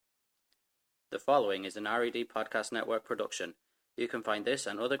The following is an RED Podcast Network production. You can find this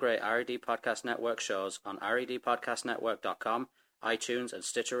and other great RED Podcast Network shows on redpodcastnetwork.com, iTunes, and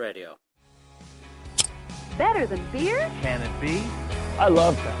Stitcher Radio. Better than beer? Can it be? I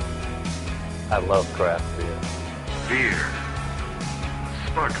love craft. I love craft beer. Beer.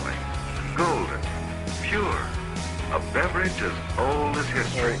 Sparkling. Golden. Pure. A beverage as old as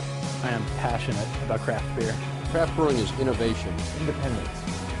history. I am passionate about craft beer. Craft brewing is innovation. Independence.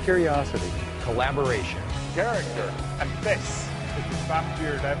 Curiosity. Collaboration. Character. And this is the craft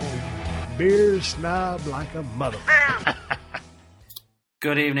beer devil. Beer snob like a mother.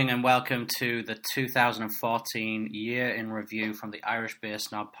 Good evening and welcome to the 2014 year in review from the Irish Beer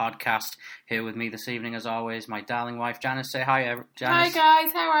Snob podcast. Here with me this evening, as always, my darling wife Janice. Say hi, Janice. Hi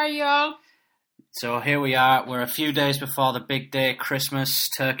guys, how are you all? So here we are. We're a few days before the big day, Christmas,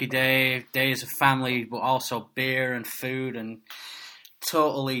 Turkey Day, days of family, but also beer and food, and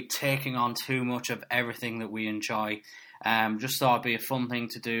totally taking on too much of everything that we enjoy. Just thought it'd be a fun thing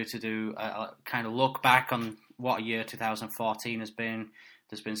to do a kind of look back on what year 2014 has been.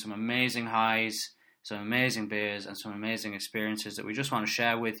 There's been some amazing highs, some amazing beers, and some amazing experiences that we just want to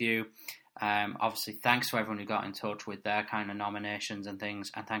share with you. Obviously, thanks to everyone who got in touch with their kind of nominations and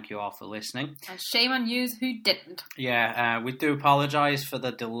things, and thank you all for listening. And shame on you who didn't. Yeah, we do apologise for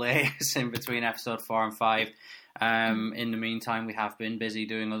the delays in between episode 4 and 5. In the meantime, we have been busy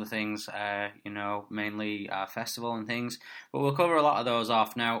doing other things, mainly festival and things, but we'll cover a lot of those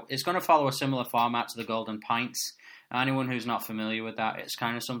off. Now, it's going to follow a similar format to the Golden Pints. Anyone who's not familiar with that, it's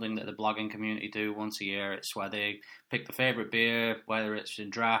kind of something that the blogging community do once a year. It's where they pick the favourite beer, whether it's in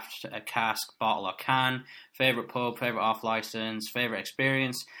draft, a cask, bottle or can, favourite pub, favourite off-licence, favourite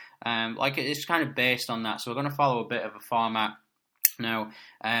experience. It's kind of based on that. So we're going to follow a bit of a format. Now,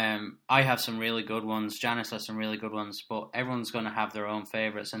 I have some really good ones. Janice has some really good ones, but everyone's going to have their own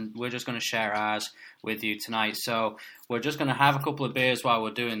favourites, and we're just going to share ours with you tonight. So we're just going to have a couple of beers while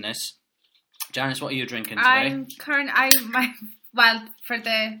we're doing this. Janice, what are you drinking today? For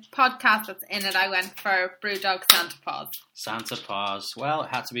the podcast that's in it, I went for Brewdog Santa Paws. Santa Paws. Well,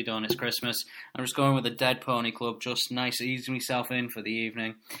 it had to be done. It's Christmas. I'm just going with the Dead Pony Club, just nice, easing myself in for the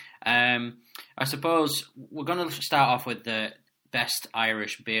evening. I suppose we're going to start off with the best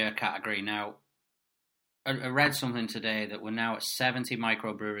Irish beer category. Now, I read something today that we're now at 70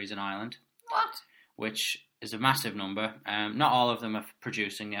 microbreweries in Ireland. What? Which is a massive number. Not all of them are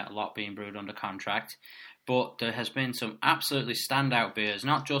producing yet, a lot being brewed under contract. But there has been some absolutely standout beers,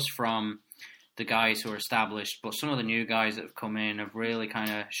 not just from the guys who are established, but some of the new guys that have come in have really kind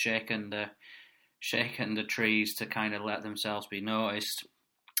of shaken the trees to kind of let themselves be noticed.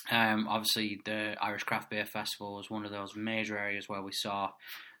 Obviously, the Irish Craft Beer Festival was one of those major areas where we saw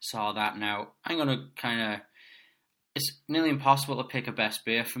that. Now, I'm going to it's nearly impossible to pick a best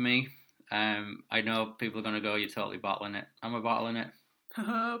beer for me. I know people are going to go, you're totally bottling it. Am I bottling it?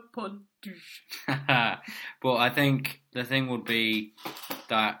 But I think the thing would be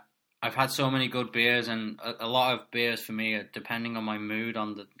that I've had so many good beers, and a lot of beers for me are depending on my mood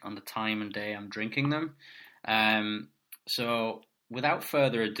on the time and day I'm drinking them. So without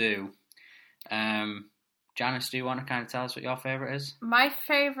further ado, Janice, do you want to kind of tell us what your favourite is? My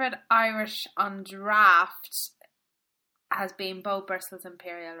favourite Irish on draft has been Bo Bristol's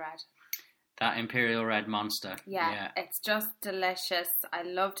Imperial Red. That Imperial Red monster. Yeah, it's just delicious. I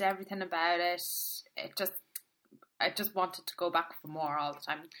loved everything about it. I just wanted to go back for more all the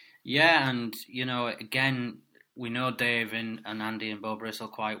time. Yeah, and, again, we know Dave and Andy and Bo Bristol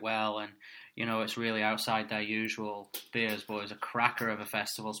quite well, and, it's really outside their usual beers, but it was a cracker of a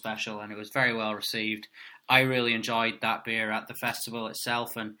festival special, and it was very well received. I really enjoyed that beer at the festival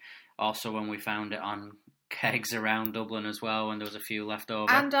itself, and also when we found it on kegs around Dublin as well, when there was a few left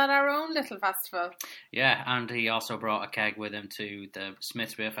over. And at our own little festival. Yeah, and he also brought a keg with him to the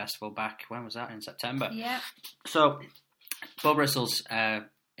Smith Beer Festival back, when was that, in September? Yeah. So, Bo Bristol's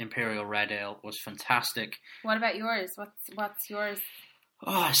Imperial Red Ale was fantastic. What about yours? What's yours?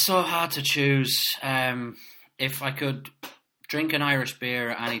 Oh, it's so hard to choose. If I could drink an Irish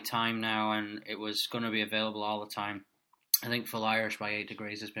beer at any time now, and it was going to be available all the time, I think Full Irish by 8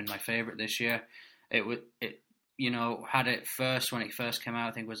 Degrees has been my favourite this year. Had it first when it first came out,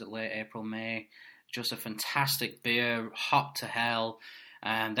 I think it was late April, May. Just a fantastic beer, hot to hell.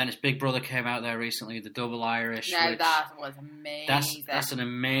 And then its big brother came out there recently, the Double Irish. Yeah, that was amazing. That's an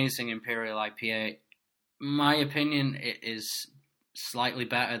amazing Imperial IPA. My opinion, it is slightly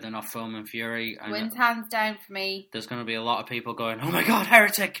better than Off Foam and Fury. Wins hands down for me. There's going to be a lot of people going, oh my God,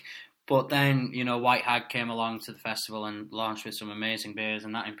 heretic! But then, White Hag came along to the festival and launched with some amazing beers,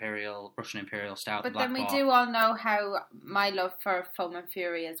 and that Russian Imperial Stout. But then we do all know how my love for Foam and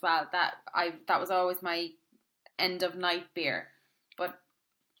Fury as well. That was always my end of night beer. But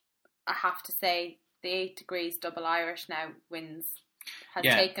I have to say, the 8 Degrees Double Irish now wins.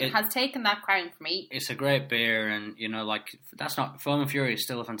 Has taken that crown for me. It's a great beer, and that's not Foam and Fury is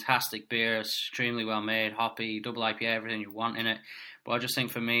still a fantastic beer, extremely well made, hoppy, double IPA, everything you want in it. But I just think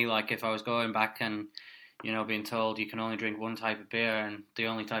for me, like if I was going back and being told you can only drink one type of beer, and the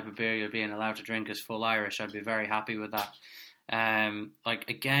only type of beer you're being allowed to drink is full Irish, I'd be very happy with that.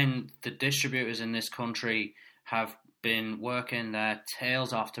 Again, the distributors in this country have been working their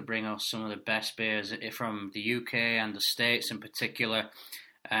tails off to bring us some of the best beers from the UK and the States in particular.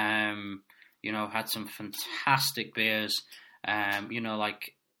 Had some fantastic beers.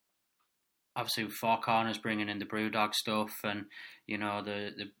 Obviously Four Corners bringing in the Brewdog stuff, and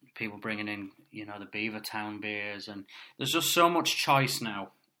the people bringing in the Beavertown beers, and there's just so much choice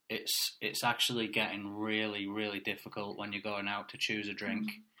now. It's actually getting really, really difficult when you're going out to choose a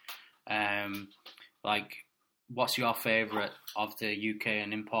drink. What's your favourite of the UK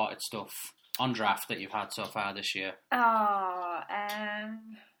and imported stuff on draft that you've had so far this year?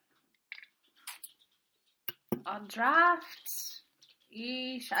 On draft,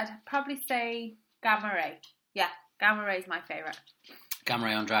 I'd probably say Gamma Ray. Yeah, Gamma Ray is my favourite. Gamma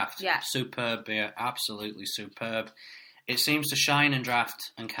Ray on draft? Yeah. Superb beer, absolutely superb. It seems to shine in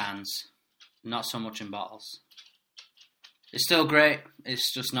draft and cans, not so much in bottles. It's still great,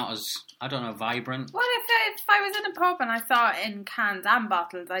 it's just not as, vibrant. Well, if I was in a pub and I saw it in cans and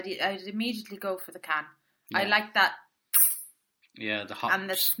bottles, I'd immediately go for the can. Yeah. I like that. Yeah, the hop. And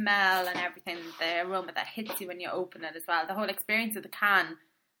the smell and everything, the aroma that hits you when you open it as well. The whole experience of the can,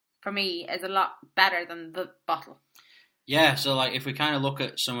 for me, is a lot better than the bottle. Yeah, so if we kind of look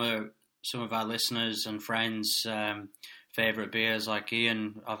at some of our listeners and friends' favourite beers, like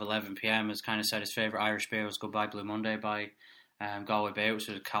Ian of 11pm has kind of said his favourite Irish beer was Goodbye Blue Monday by Galway Bay, which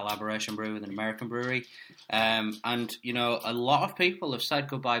is a collaboration brew with an American brewery. And, a lot of people have said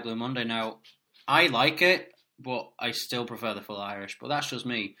Goodbye Blue Monday. Now, I like it, but I still prefer the full Irish. But that's just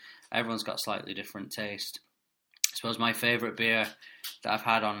me. Everyone's got slightly different taste. I suppose my favourite beer that I've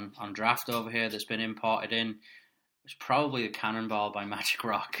had on draft over here that's been imported in is probably the Cannonball by Magic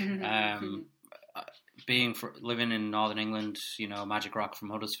Rock. Living in Northern England, Magic Rock from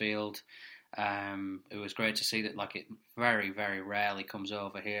Huddersfield, it was great to see that it very, very rarely comes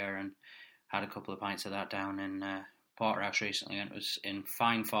over here, and had a couple of pints of that down in Porterhouse recently, and it was in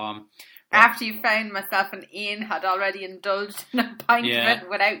fine form. After you found myself and Ian had already indulged in a pint of it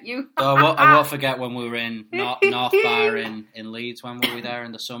without you. So I won't forget when we were in North Bar in Leeds when we were there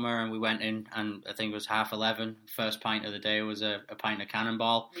in the summer, and we went in, and I think it was 11:30. First pint of the day was a pint of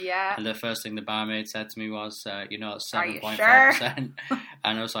Cannonball. Yeah. And the first thing the barmaid said to me was, it's 7.4%. Sure?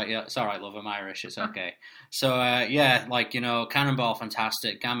 And I was like, yeah, it's all right, love, I'm Irish, it's okay. So, Cannonball,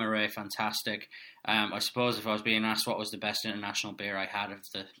 fantastic. Gamma Ray, fantastic. I suppose if I was being asked what was the best international beer I had of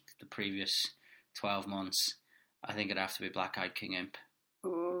the previous 12 months, I think it'd have to be Black Eyed King Imp.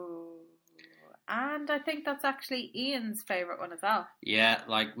 Ooh. And I think that's actually Ian's favourite one as well. Yeah,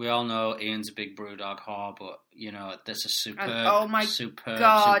 we all know Ian's a big Brewdog whore, but, this is superb,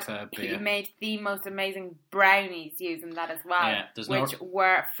 superb beer. He made the most amazing brownies using that as well, which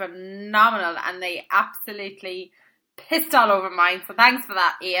were phenomenal, and they absolutely pissed all over mine, so thanks for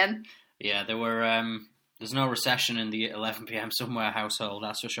that, Ian. Yeah, there were... There's no recession in the 11pm somewhere household,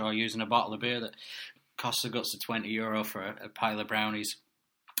 that's for sure, using a bottle of beer that costs the guts of €20 for a pile of brownies.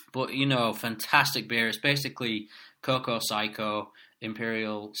 But, fantastic beer. It's basically Cocoa Psycho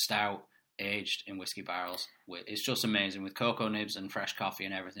Imperial Stout aged in whiskey barrels. It's just amazing with cocoa nibs and fresh coffee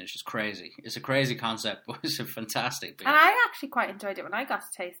and everything. It's just crazy. It's a crazy concept, but it's a fantastic beer. And I actually quite enjoyed it when I got to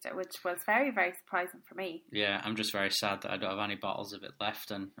taste it, which was very, very surprising for me. Yeah, I'm just very sad that I don't have any bottles of it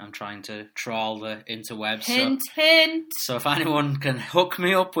left, and I'm trying to trawl the interwebs. Hint, hint. So if anyone can hook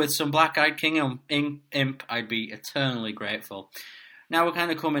me up with some Black Eyed King Imp, I'd be eternally grateful. Now we're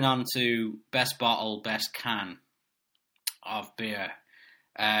kind of coming on to best bottle, best can of beer.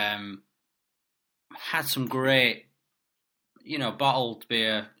 Had some great, bottled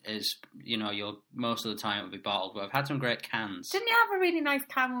beer is, you'll most of the time it'll be bottled, but I've had some great cans. Didn't you have a really nice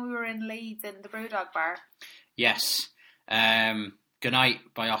can when we were in Leeds in the Brewdog bar? Yes. Goodnight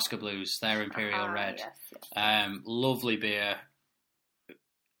by Oscar Blues, their Imperial Red. Yes. Lovely beer.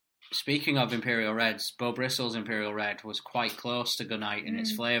 Speaking of Imperial Reds, Bo Bristol's Imperial Red was quite close to Goodnight in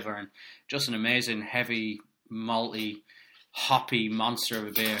its flavour, and just an amazing, heavy, malty, hoppy monster of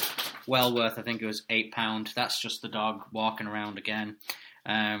a beer. Well worth, I think it was £8. That's just the dog walking around again.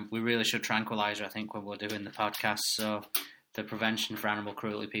 We really should tranquilise her, I think, when we're doing the podcast. So the prevention for animal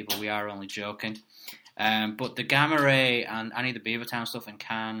cruelty people, we are only joking. But the Gamma Ray and any of the Beavertown stuff in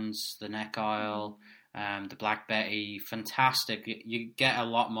cans, the neck oil, the Black Betty, fantastic. You get a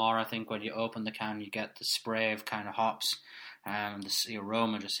lot more, I think, when you open the can. You get the spray of kind of hops, and the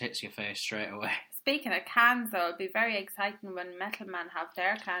aroma just hits your face straight away. Speaking of cans, though, it'll be very exciting when Metal Man have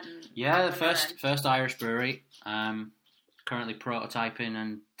their can. Yeah, the first Irish brewery. Currently prototyping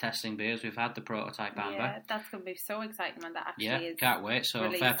and testing beers. We've had the prototype amber. Yeah, that's going to be so exciting when that actually is. Yeah, can't wait. So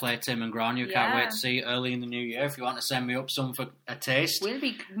released. Fair play Tim and Gron. Can't wait to see it early in the new year. If you want to send me up some for a taste, we'll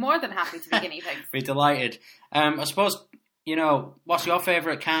be more than happy to be guinea pigs. Be delighted. I suppose, what's your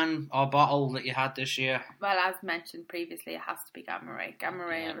favourite can or bottle that you had this year? Well, as mentioned previously, it has to be Gamma Ray. Gamma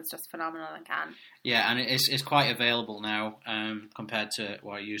Ray was just phenomenal in can. Yeah, and it's quite available now compared to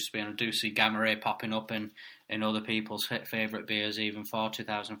what it used to be. And I do see Gamma Ray popping up in other people's favourite beers even for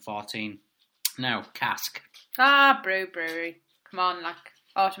 2014. Now, cask. Brewery. Come on,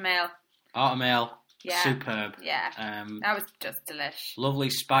 Autumn Ale. Yeah. Superb. Yeah, that was just delish.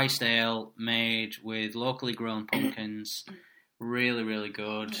 Lovely spiced ale made with locally grown pumpkins. Really, really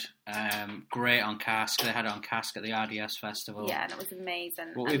good. Great on cask. They had it on cask at the RDS festival. Yeah, and it was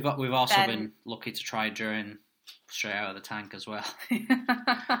amazing. But we've also been lucky to try during straight out of the tank as well.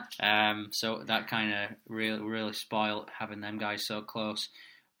 So that kind of really spoiled having them guys so close.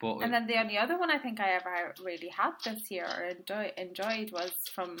 And then the only other one I think I ever really had this year or enjoyed was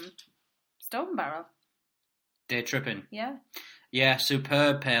from Stone Barrel. Day Tripping. Yeah. Yeah,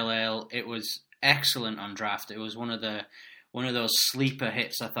 superb pale ale. It was excellent on draft. It was one of those sleeper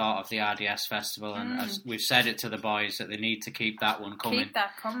hits, I thought, of the RDS festival, and as we've said it to the boys that they need to keep that one coming. Keep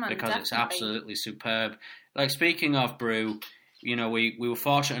that coming, because definitely. It's absolutely superb. Speaking of brew, we were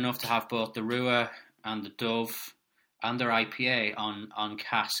fortunate enough to have both the Rua and the Dove and their IPA on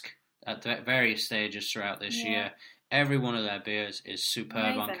cask at various stages throughout this year. Every one of their beers is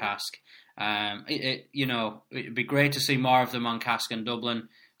superb on cask. It'd be great to see more of them on cask in Dublin.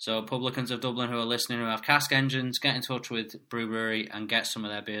 So publicans of Dublin who are listening who have cask engines, get in touch with Brewery and get some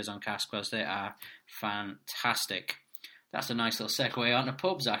of their beers on cask because they are fantastic. That's a nice little segue onto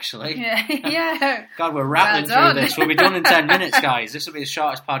pubs, actually. Yeah. God, we're rattling through this. We'll be done in 10 minutes, guys. This will be the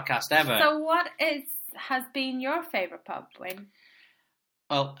shortest podcast ever. So what has been your favourite pub, Wayne?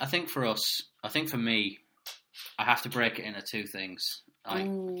 Well, I think for me, I have to break it into two things. I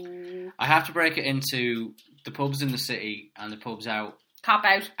have to break it into the pubs in the city and the pubs Cop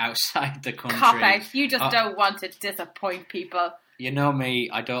out. outside the country. Cop out. You just don't want to disappoint people. You know me,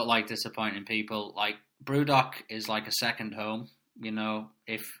 I don't like disappointing people. Brewdog is like a second home.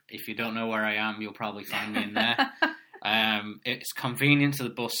 If you don't know where I am, you'll probably find me in there. It's convenient to the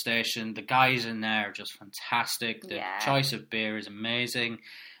bus station. The guys in there are just fantastic. The choice of beer is amazing.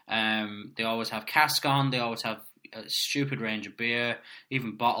 They always have cask on. They always have a stupid range of beer,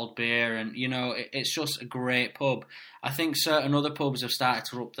 even bottled beer, and it's just a great pub. I think certain other pubs have started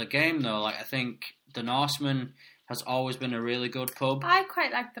to up the game though. I think the Norseman has always been a really good pub. I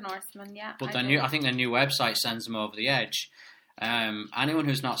quite like the Norseman, yeah. But I think their new website sends them over the edge. Anyone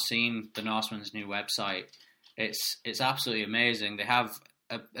who's not seen the Norseman's new website, it's absolutely amazing. They have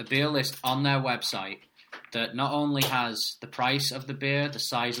a beer list on their website that not only has the price of the beer, the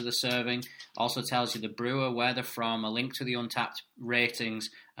size of the serving, also tells you the brewer, where they're from, a link to the Untapped ratings,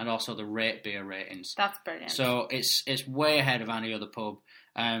 and also the rate beer ratings. That's brilliant. So it's way ahead of any other pub.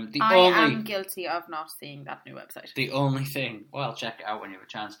 I am guilty of not seeing that new website. The only thing, well, check it out when you have a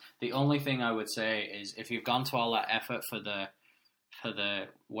chance. The only thing I would say is if you've gone to all that effort for the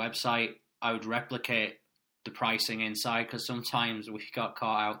website, I would replicate the pricing inside, because sometimes we got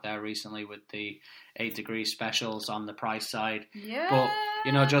caught out there recently with the 8 Degrees specials on the price side. Yeah, but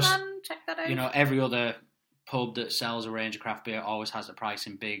check that out. Every other pub that sells a range of craft beer always has a price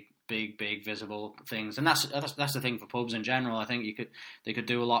in big visible things, and that's the thing for pubs in general. I think they could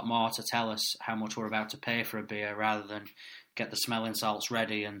do a lot more to tell us how much we're about to pay for a beer, rather than get the smelling salts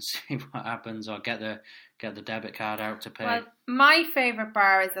ready and see what happens, or get the debit card out to pay. Well, my favourite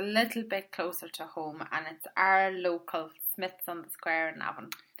bar is a little bit closer to home, and it's our local Smith's on the Square in Navan.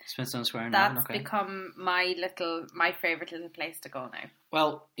 Smith's on the Square in Navan, That's okay. become my favourite little place to go now.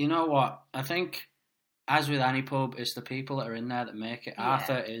 Well, you know what? I think, as with any pub, it's the people that are in there that make it. Yeah.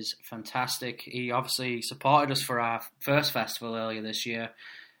 Arthur is fantastic. He obviously supported us for our first festival earlier this year.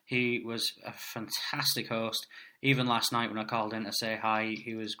 He was a fantastic host. Even last night when I called in to say hi,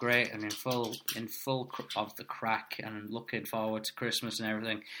 he was great and in full of the crack and looking forward to Christmas and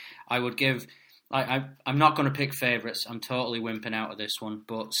everything. I would give I'm not going to pick favourites. I'm totally wimping out of this one.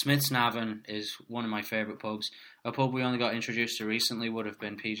 But Smith's Navan is one of my favourite pubs. A pub we only got introduced to recently would have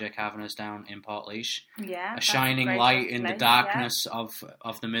been PJ Kavanagh's down in Portlaoise. Yeah, a shining light in the darkness of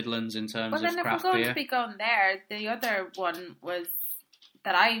the Midlands in terms of craft beer. Well, then if we're going to be going there, the other one was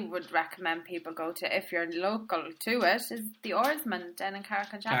that I would recommend people go to if you're local to it is the Oarsman down in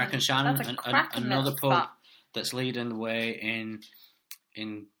Carrick-on-Shannon. Carrick-on-Shannon, That's another pub spot. That's leading the way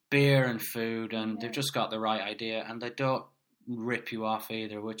in beer and food, and they've just got the right idea, and they don't rip you off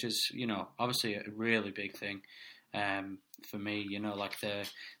either, which is, obviously a really big thing for me. Like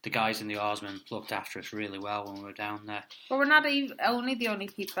the guys in the Oarsman looked after us really well when we were down there. But we're not only the only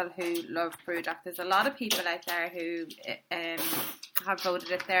people who love Brewdog. There's a lot of people out there who have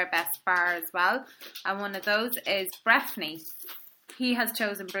voted it their best bar as well, and one of those is Breffney. He has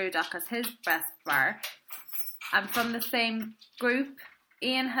chosen Brewdog as his best bar, and from the same group,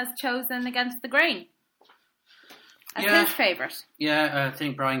 Ian has chosen Against the Grain as his favourite. Yeah, I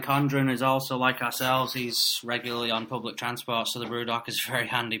think Brian Condren is also like ourselves. He's regularly on public transport, so the Brewdog is a very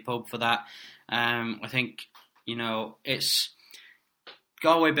handy pub for that. I think, it's...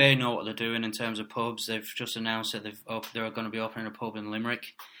 Galway Bay know what they're doing in terms of pubs. They've just announced that they're going to be opening a pub in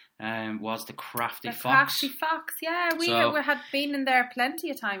Limerick. Was the Crafty Fox. Crafty Fox, yeah. We had been in there plenty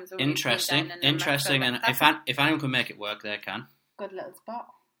of times. Interesting, and if anyone can make it work, they can. Good little spot.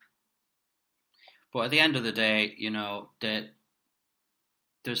 But at the end of the day,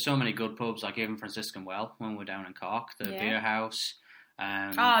 there's so many good pubs, like even Franciscan Well when we're down in Cork, the Beer House.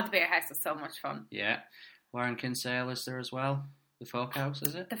 The Beer House is so much fun. Yeah. Where in Kinsale is there as well? The Folk House,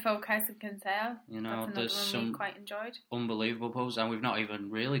 is it? The Folk House in Kinsale. There's some we quite enjoyed. Unbelievable pubs, and we've not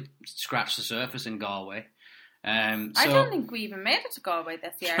even really scratched the surface in Galway. I don't think we even made it to Galway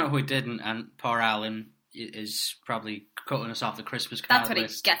this year. No, we didn't, and poor Alan is probably cutting us off the Christmas card list. That's what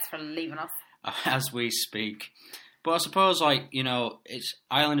he gets for leaving us. As we speak. But I suppose,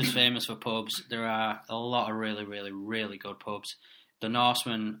 Ireland is famous for pubs. There are a lot of really, really, really good pubs. The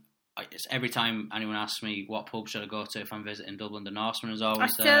Norseman, every time anyone asks me what pub should I go to if I'm visiting Dublin, the Norseman is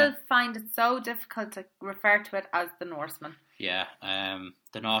always there. I still find it so difficult to refer to it as the Norseman. Yeah,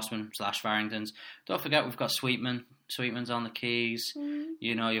 the Norseman / Farringtons. Don't forget we've got Sweetman's on the Quays.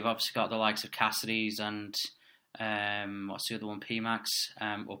 You've obviously got the likes of Cassidy's and what's the other one? PMax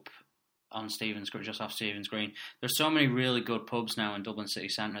up on just off Stephen's Green. There's so many really good pubs now in Dublin city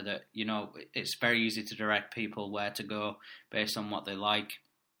centre that it's very easy to direct people where to go based on what they like.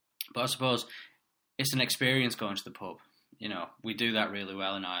 But I suppose it's an experience going to the pub. We do that really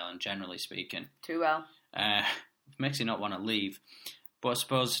well in Ireland, generally speaking. Too well. Makes you not want to leave. But I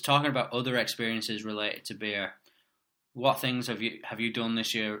suppose talking about other experiences related to beer, what things have you done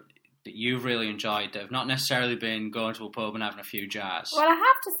this year that you've really enjoyed that have not necessarily been going to a pub and having a few jars? Well, I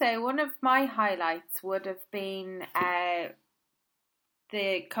have to say one of my highlights would have been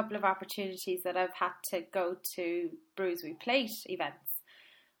the couple of opportunities that I've had to go to Brews We Plate events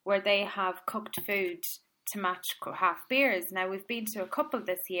where they have cooked food to match craft beers. Now, we've been to a couple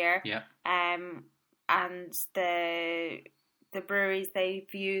this year. Yeah. And the breweries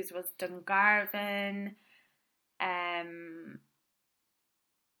they've used was Dungarvan.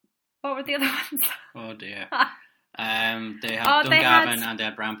 What were the other ones? Oh dear. They had Dungarvan and they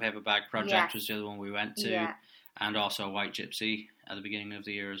had Brown Paper Bag Project was the other one we went to, and also White Gypsy at the beginning of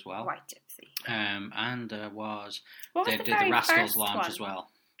the year as well. White Gypsy. And there was they did the Rascals Lounge as well.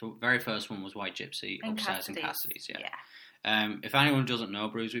 The very first one was White Gypsy upstairs in Cassidy's. Yeah. If anyone doesn't know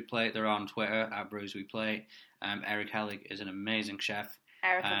Brews We Play, they're on Twitter at Brews We Play. Eric Hellig is an amazing chef.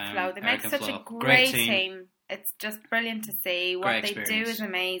 Eric and Flo, they make such a great team. It's just brilliant to see. What they do is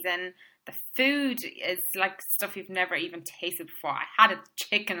amazing. The food is like stuff you've never even tasted before. I had a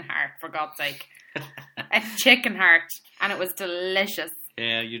chicken heart, for God's sake. A chicken heart, and it was delicious.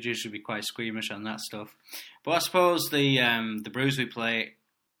 Yeah, you'd usually be quite squeamish on that stuff. But I suppose the Brews We Play,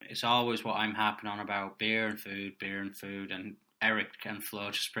 it's always what I'm harping on about, beer and food, and Eric and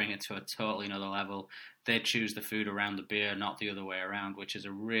Flo just bring it to a totally another level. They choose the food around the beer, not the other way around, which is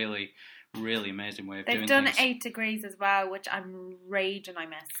a really, really amazing way of doing things. They've done 8 Degrees as well, which I'm raging I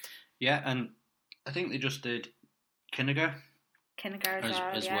missed. Yeah, and I think they just did Kinniger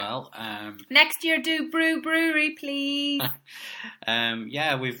as well. Next year, do brewery, please.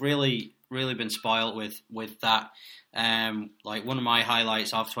 We've really been spoiled with that. Like one of my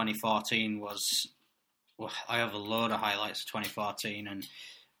highlights of 2014 was, I have a load of highlights of 2014, and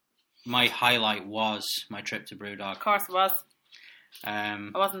my highlight was my trip to Brewdog. Of course it was.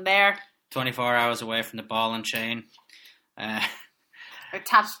 I wasn't there. 24 hours away from the ball and chain.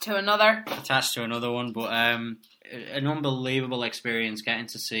 Attached to another one, but an unbelievable experience getting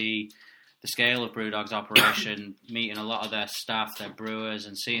to see the scale of Brewdog's operation, meeting a lot of their staff, their brewers,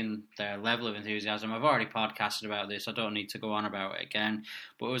 and seeing their level of enthusiasm. I've already podcasted about this. I don't need to go on about it again.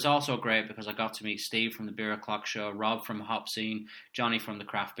 But it was also great because I got to meet Steve from the Beer O'Clock Show, Rob from Hop Scene, Johnny from the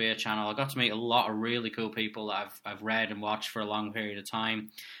Craft Beer Channel. I got to meet a lot of really cool people that I've read and watched for a long period of time.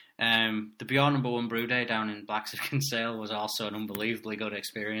 The Beyond No. 1 Brew Day down in Blacksmith Kinsale was also an unbelievably good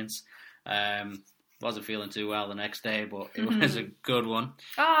experience. Wasn't feeling too well the next day, but it was a good one.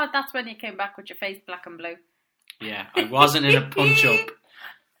 Oh, that's when you came back with your face black and blue. Yeah, I wasn't in a punch-up.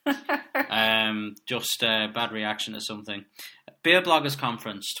 Just a bad reaction to something. Beer Bloggers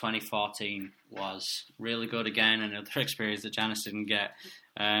Conference 2014 was really good again, another experience that Janice didn't get.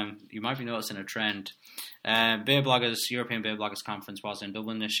 You might be noticing a trend. European Beer Bloggers Conference was in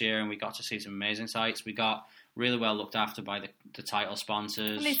Dublin this year, and we got to see some amazing sites. We got really well looked after by the title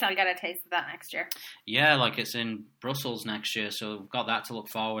sponsors. At least I'll get a taste of that next year. Yeah, like it's in Brussels next year, so we've got that to look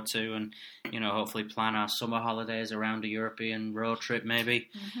forward to, and hopefully plan our summer holidays around a European road trip maybe.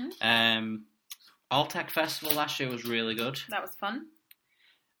 Alltech Festival last year was really good. That was fun.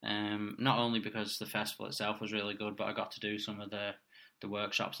 Not only because the festival itself was really good, but I got to do some of the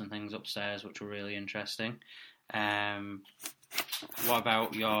workshops and things upstairs, which were really interesting. What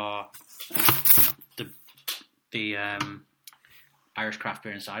about the Irish Craft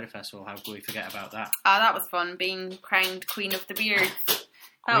Beer and Cider Festival? How could we forget about that? Oh, that was fun, being crowned Queen of the Beard.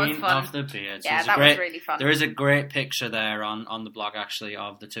 That was Queen fun. of the Beards. Yeah, that was really fun. There is a great picture there on the blog, actually,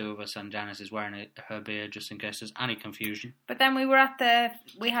 of the two of us, and Janice is wearing her beard, just in case there's any confusion. But then we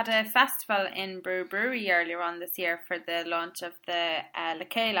had a festival in Brewery earlier on this year for the launch of the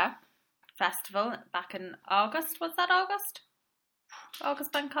Lekela Festival back in August. Was that August?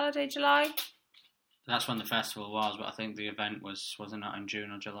 August Bank Holiday, July? That's when the festival was, but I think the event wasn't that in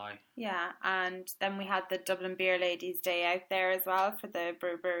June or July. Yeah, and then we had the Dublin Beer Ladies Day out there as well for the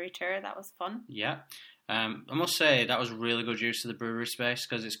brewery tour. That was fun. Yeah, I must say that was really good use of the brewery space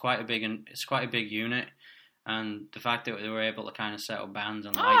because it's quite a big unit, and the fact that they were able to kind of set up bands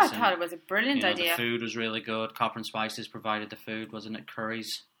and lights. I thought it was a brilliant idea. The food was really good. Copper and Spices provided the food, wasn't it?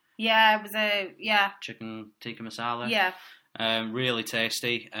 Curries. Yeah, it was chicken tikka masala. Yeah. Really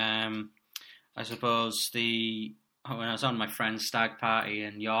tasty. I suppose when I was on my friend's stag party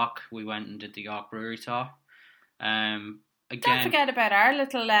in York, we went and did the York Brewery tour. Again, don't forget about our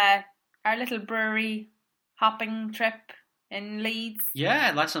little brewery hopping trip in Leeds.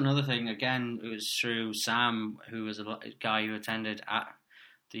 Yeah, that's another thing. Again, it was through Sam, who was a guy who attended at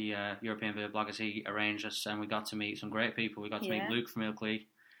the European Beer Bloggers. He arranged us, and we got to meet some great people. We got to meet Luke from Ilkley,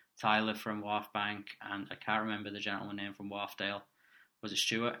 Tyler from Wharf Bank, and I can't remember the gentleman name from Wharfdale. Was it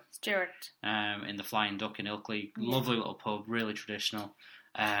Stuart? In the Flying Duck in Ilkley. Yeah. Lovely little pub, really traditional.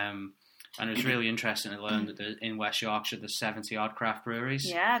 And it was really interesting to learn that in West Yorkshire there's 70-odd craft breweries.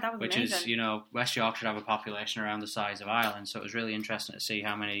 Yeah, that was amazing. Which is, West Yorkshire have a population around the size of Ireland, so it was really interesting to see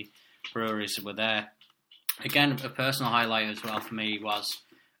how many breweries were there. Again, a personal highlight as well for me was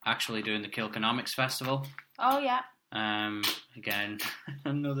actually doing the Kilconomics Festival. Oh, yeah. Again,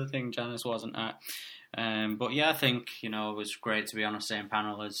 another thing Janice wasn't at. But yeah, I think, it was great to be on the same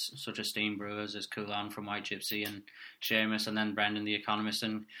panel as such esteemed brewers as Coulan from White Gypsy and Seamus, and then Brendan the Economist,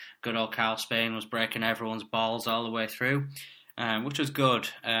 and good old Carl Spain was breaking everyone's balls all the way through, which was good.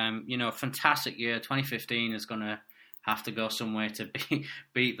 Fantastic year. 2015 is going to have to go somewhere to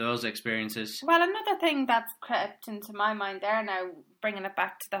beat those experiences. Well, another thing that's crept into my mind there now, bringing it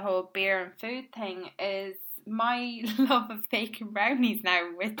back to the whole beer and food thing, is my love of baking brownies now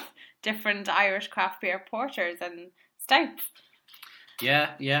with different Irish craft beer porters and stouts.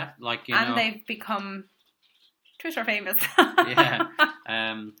 Yeah, and they've become Twitter famous. Yeah.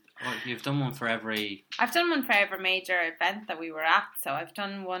 Well, you've done one for every... I've done one for every major event that we were at. So I've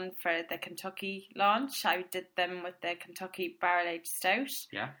done one for the Kentucky launch. I did them with the Kentucky Barrel Aged Stout.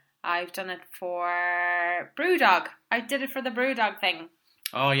 Yeah. I've done it for Brewdog. I did it for the Brewdog thing.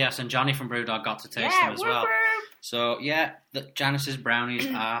 Oh, yes, and Johnny from Brewdog got to taste them as well. So, yeah, Janice's brownies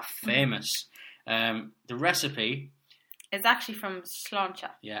are famous. The recipe... is actually from Sláinte.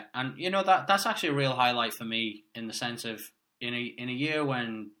 Yeah, and, that's actually a real highlight for me in the sense of, in a year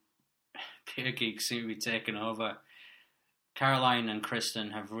when beer geeks seem to be taking over, Caroline and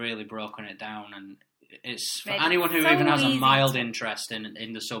Kristen have really broken it down, and it's for anyone who even has a mild interest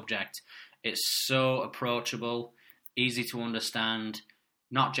in the subject, it's so approachable, easy to understand,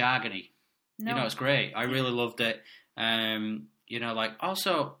 not jargony. No. It's great. I really loved it.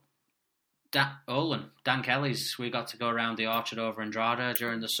 Also Dan Kelly's, we got to go around the orchard over in Drogheda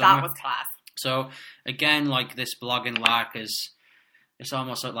during the summer. That was class. So again, this blogging lark it's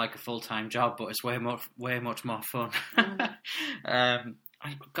almost like a full-time job, but it's way much more fun.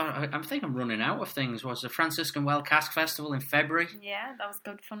 I think I'm running out of things. Was the Franciscan Well Cask Festival in February? Yeah, that was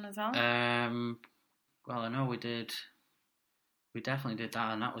good fun as well. Well, I know we did. We definitely did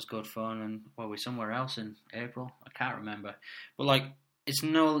that, and that was good fun. And were we somewhere else in April? I can't remember. But like, it's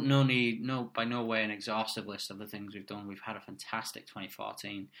no by no way an exhaustive list of the things we've done. We've had a fantastic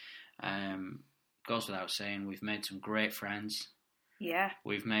 2014. Goes without saying, we've made some great friends. Yeah.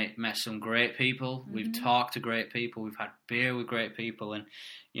 We've met some great people. Mm-hmm. We've talked to great people. We've had beer with great people. And,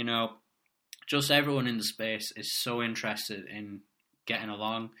 you know, just everyone in the space is so interested in getting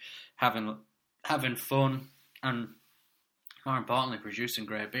along, having fun, and more importantly, producing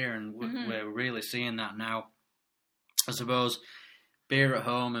great beer. And we're really seeing that now. I suppose beer at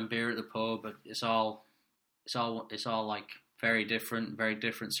home and beer at the pub, but it's all like very different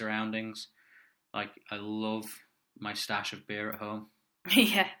surroundings. Like, I love my stash of beer at home.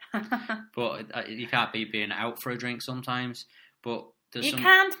 Yeah. But you can't beat being out for a drink sometimes. But you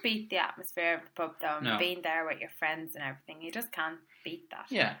can't beat the atmosphere of the pub, though, and no. being there with your friends and everything. You just can't beat that.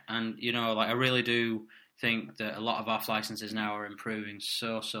 Yeah, and, you know, like, I really do think that a lot of off licenses now are improving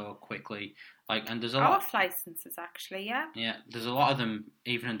so quickly. Like, and there's a lot off licenses, actually, yeah. Yeah, there's a lot of them,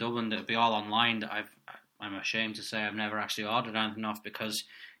 even in Dublin, that'll be all online that I'm ashamed to say I've never actually ordered anything off, because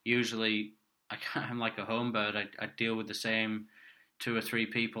usually I'm like a home bird. I deal with the same 2 or 3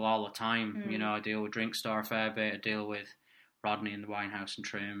 people all the time. You know, I deal with Drink Store a fair bit. I deal with Rodney in the Winehouse in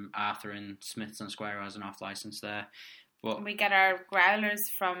Trim, Arthur in Smithson Square has an off license there. But we get our growlers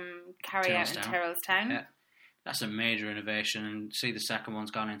from Carry Out in Tyrrellstown. Yeah, that's a major innovation. And see, the second one's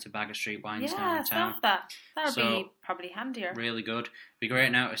gone into Baggot Street Wines down in town. Yeah, that. That'll be probably handier. Really good. Be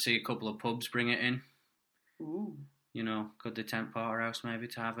great now to see a couple of pubs bring it in. Ooh. You know, could they tempt Porterhouse maybe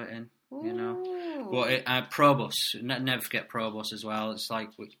to have it in? Ooh. You know, but Probus, never forget Probus as well. It's like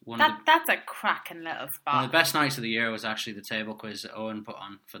that's a cracking little spot. One of the best nights of the year was actually the table quiz that Owen put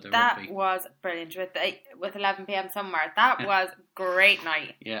on for the rugby. That was brilliant with 11 p.m. somewhere. That was great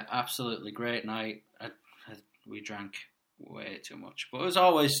night. Yeah, absolutely great night. We drank way too much, but it was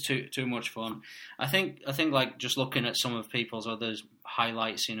always too much fun. I think like just looking at some of people's other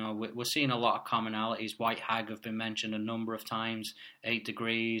highlights, you know, we're seeing a lot of commonalities. White Hag have been mentioned a number of times. 8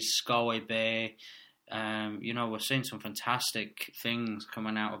 Degrees, Galway Bay. You know, we're seeing some fantastic things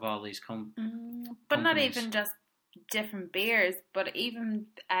coming out of all these but companies. Not even just different beers, but even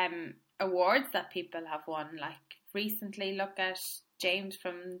awards that people have won. Like recently, look at James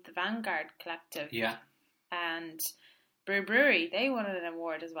from the Vanguard Collective. Yeah. And Brewery, they won an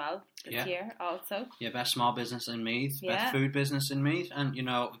award as well this year also. Yeah, Best Small Business in Meath, Best Food Business in Meath. And, you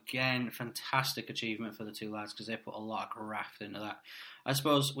know, again, fantastic achievement for the two lads because they put a lot of graft into that. I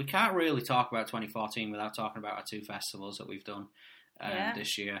suppose we can't really talk about 2014 without talking about our 2 festivals that we've done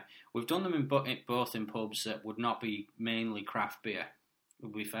this year. We've done them both in pubs that would not be mainly craft beer.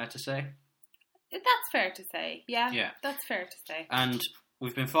 Would be fair to say? That's fair to say, yeah. That's fair to say. And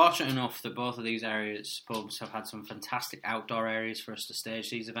we've been fortunate enough that both of these pubs have had some fantastic outdoor areas for us to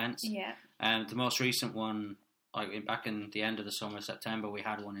stage these events. Yeah. The most recent one, like back in the end of the summer, September, we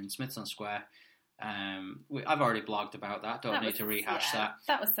had one in Smithson Square. I've already blogged about that. Don't need to rehash that.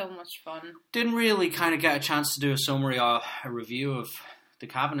 That was so much fun. Didn't really kind of get a chance to do a summary or a review of the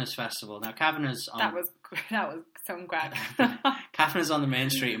Kavanagh's Festival. Now, Kavanagh's on... That was some great. Kavanagh's on the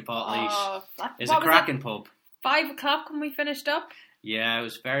main street in Portlaoise. It's a cracking pub. 5 o'clock when we finished up? Yeah, it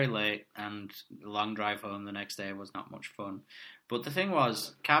was very late, and the long drive home the next day was not much fun. But the thing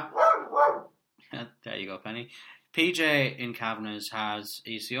was, there you go, Penny. PJ in Kavanagh's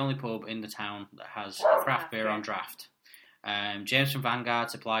he's the only pub in the town that has craft beer on draft. James from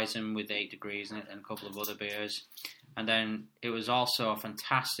Vanguard supplies him with 8 Degrees and a couple of other beers. And then it was also a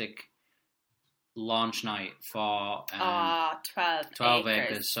fantastic launch night for 12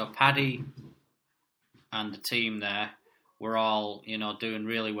 acres. So Paddy and the team there were all, you know, doing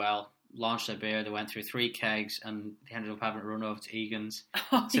really well. Launched their beer. They went through 3 kegs and they ended up having to run over to Egan's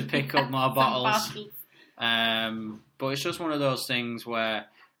to pick up more bottles. But it's just one of those things where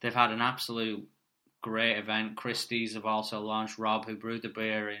they've had an absolute great event. Christie's have also launched. Rob, who brewed the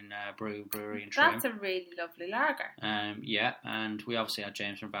beer in Brewery in Trim. That's a really lovely lager. Yeah, and we obviously had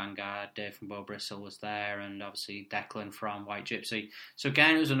James from Vanguard, Dave from Bow Bristol was there, and obviously Declan from White Gypsy. So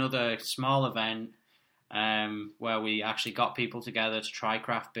again, it was another small event where we actually got people together to try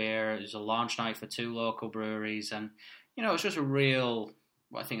craft beer. It was a launch night for 2 local breweries, and you know, it's just a real,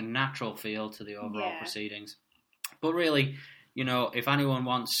 I think, a natural feel to the overall proceedings. But really, you know, if anyone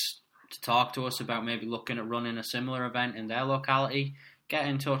wants to talk to us about maybe looking at running a similar event in their locality, get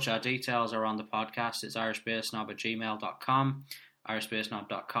in touch. Our details are on the podcast. It's irishbeersnob@gmail.com,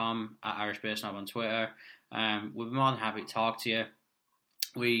 irishbeersnob.com, @irishbeersnob on Twitter. We'd be more than happy to talk to you.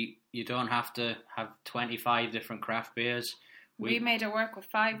 You don't have to have 25 different craft beers. We made it work with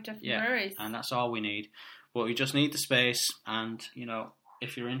 5 different breweries. And that's all we need. But we just need the space, and,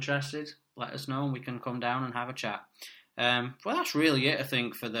 if you're interested, let us know and we can come down and have a chat. Well, that's really it, I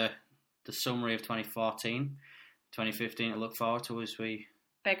think, for the summary of 2014. 2015 to look forward to as we...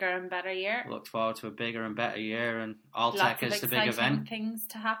 Bigger and better year. Look forward to a bigger and better year, and Alltech is the big event. Lots of things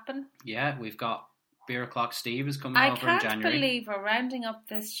to happen. Yeah, we've got Beer O'Clock Steve is coming over in January. I can't believe we're rounding up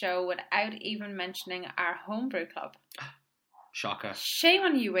this show without even mentioning our homebrew club. Shocker. Shame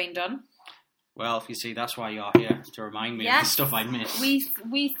on you, Wayne Dunn. Well, if you see, that's why you're here, to remind me of the stuff I missed.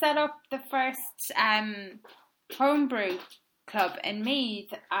 We set up the first homebrew club in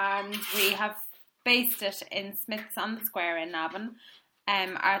Meath, and we have based it in Smith's on the Square in Navan.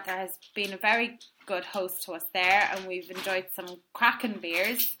 Arthur has been a very good host to us there, and we've enjoyed some cracking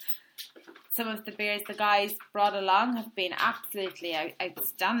beers. Some of the beers the guys brought along have been absolutely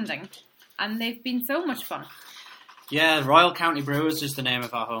outstanding, and they've been so much fun. Yeah, Royal County Brewers is the name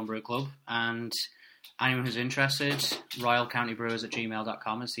of our homebrew club, and anyone who's interested,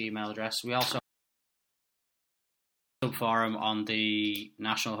 royalcountybrewers@gmail.com is the email address. We also have a forum on the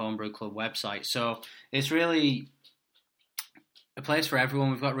National Homebrew Club website, so it's really a place for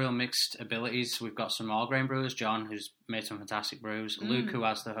everyone. We've got real mixed abilities. We've got some all-grain brewers, John, who's made some fantastic brews, Luke, who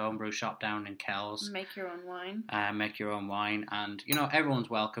has the homebrew shop down in Kells. Make your own wine. And, everyone's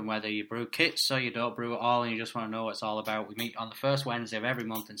welcome, whether you brew kits or you don't brew at all and you just want to know what it's all about. We meet on the first Wednesday of every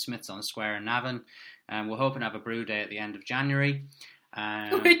month in Smith's on the Square in Navan, and we're hoping to have a brew day at the end of January.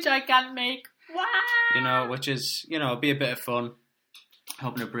 Which I can't make. Wow! Which is, it'll be a bit of fun.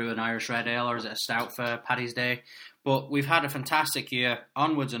 Hoping to brew an Irish Red Ale, or is it a stout for Paddy's Day? But we've had a fantastic year,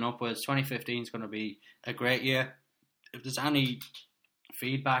 onwards and upwards. 2015 is going to be a great year. If there's any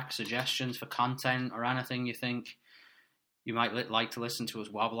feedback, suggestions for content or anything you think you might like to listen to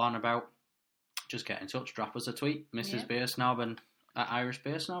us wobble on about, just get in touch. Drop us a tweet, Mrs. Beer Snob and at Irish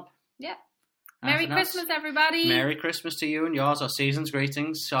Beer Snob. Yeah. Merry Christmas, everybody. Merry Christmas to you and yours, or season's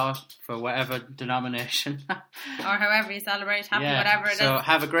greetings, or for whatever denomination. Or however you celebrate, whatever it is. So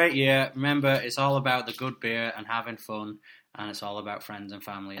have a great year. Remember, it's all about the good beer and having fun, and it's all about friends and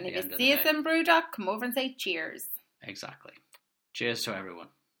family at the end of the day. And if you see us in Brewdog, come over and say cheers. Exactly. Cheers to everyone.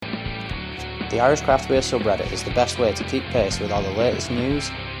 The Irish Craft Beer subreddit is the best way to keep pace with all the latest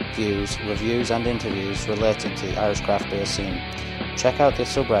news, views, reviews and interviews relating to the Irish craft beer scene. Check out the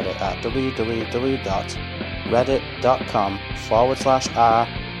subreddit at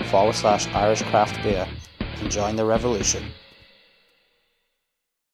www.reddit.com/r/Irish Craft Beer and join the revolution.